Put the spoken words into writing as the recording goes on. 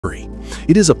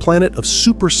It is a planet of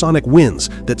supersonic winds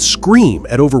that scream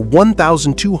at over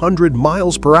 1,200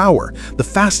 miles per hour, the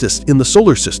fastest in the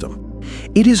solar system.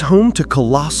 It is home to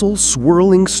colossal,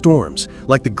 swirling storms,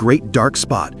 like the Great Dark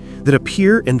Spot, that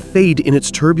appear and fade in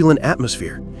its turbulent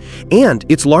atmosphere. And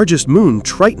its largest moon,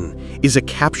 Triton, is a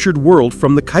captured world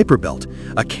from the Kuiper Belt,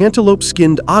 a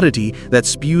cantaloupe-skinned oddity that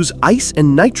spews ice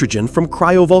and nitrogen from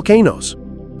cryovolcanoes.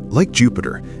 Like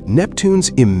Jupiter, Neptune's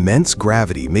immense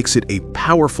gravity makes it a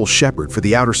powerful shepherd for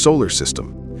the outer solar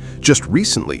system. Just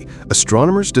recently,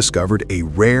 astronomers discovered a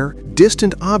rare,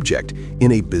 distant object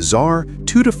in a bizarre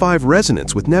 2-to-5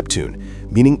 resonance with Neptune,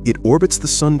 meaning it orbits the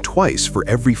Sun twice for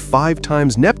every 5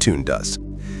 times Neptune does.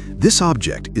 This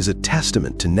object is a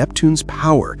testament to Neptune's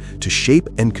power to shape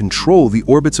and control the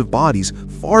orbits of bodies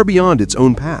far beyond its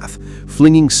own path,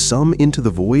 flinging some into the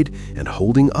void and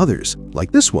holding others,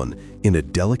 like this one, in a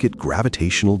delicate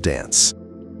gravitational dance.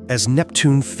 As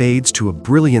Neptune fades to a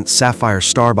brilliant sapphire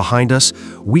star behind us,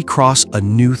 we cross a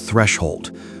new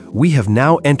threshold. We have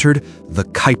now entered the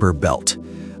Kuiper Belt,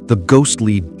 the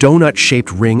ghostly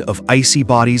donut-shaped ring of icy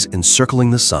bodies encircling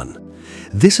the Sun.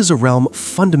 This is a realm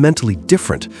fundamentally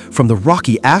different from the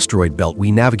rocky asteroid belt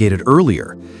we navigated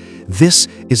earlier. This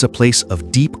is a place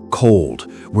of deep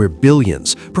cold, where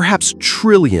billions, perhaps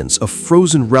trillions of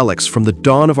frozen relics from the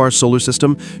dawn of our solar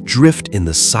system drift in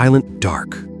the silent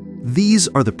dark. These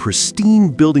are the pristine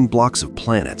building blocks of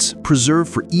planets,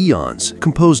 preserved for eons,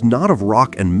 composed not of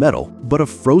rock and metal, but of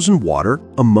frozen water,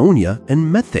 ammonia,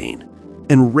 and methane.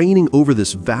 And reigning over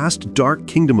this vast, dark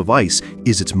kingdom of ice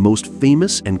is its most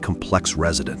famous and complex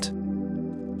resident.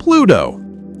 Pluto.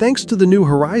 Thanks to the New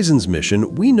Horizons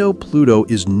mission, we know Pluto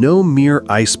is no mere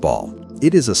ice ball.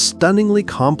 It is a stunningly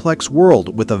complex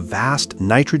world with a vast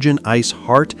nitrogen ice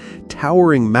heart,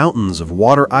 towering mountains of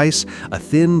water ice, a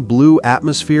thin blue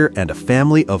atmosphere, and a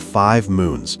family of 5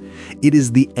 moons. It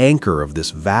is the anchor of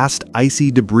this vast icy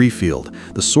debris field,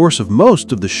 the source of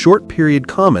most of the short-period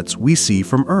comets we see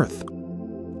from Earth.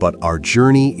 But our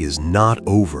journey is not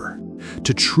over.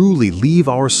 To truly leave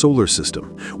our solar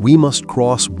system, we must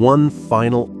cross one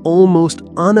final, almost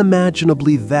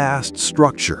unimaginably vast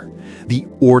structure, the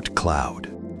Oort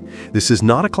Cloud. This is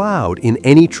not a cloud in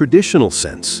any traditional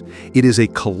sense. It is a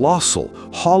colossal,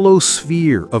 hollow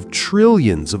sphere of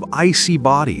trillions of icy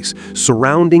bodies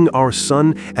surrounding our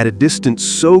Sun at a distance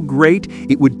so great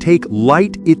it would take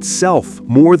light itself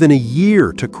more than a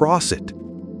year to cross it.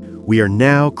 We are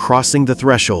now crossing the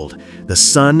threshold. The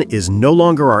Sun is no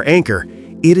longer our anchor.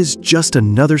 It is just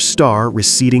another star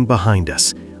receding behind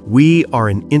us. We are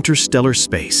in interstellar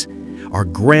space. Our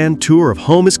grand tour of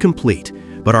home is complete,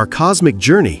 but our cosmic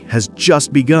journey has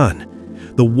just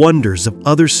begun. The wonders of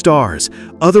other stars,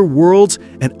 other worlds,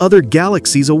 and other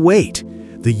galaxies await.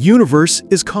 The universe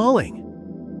is calling.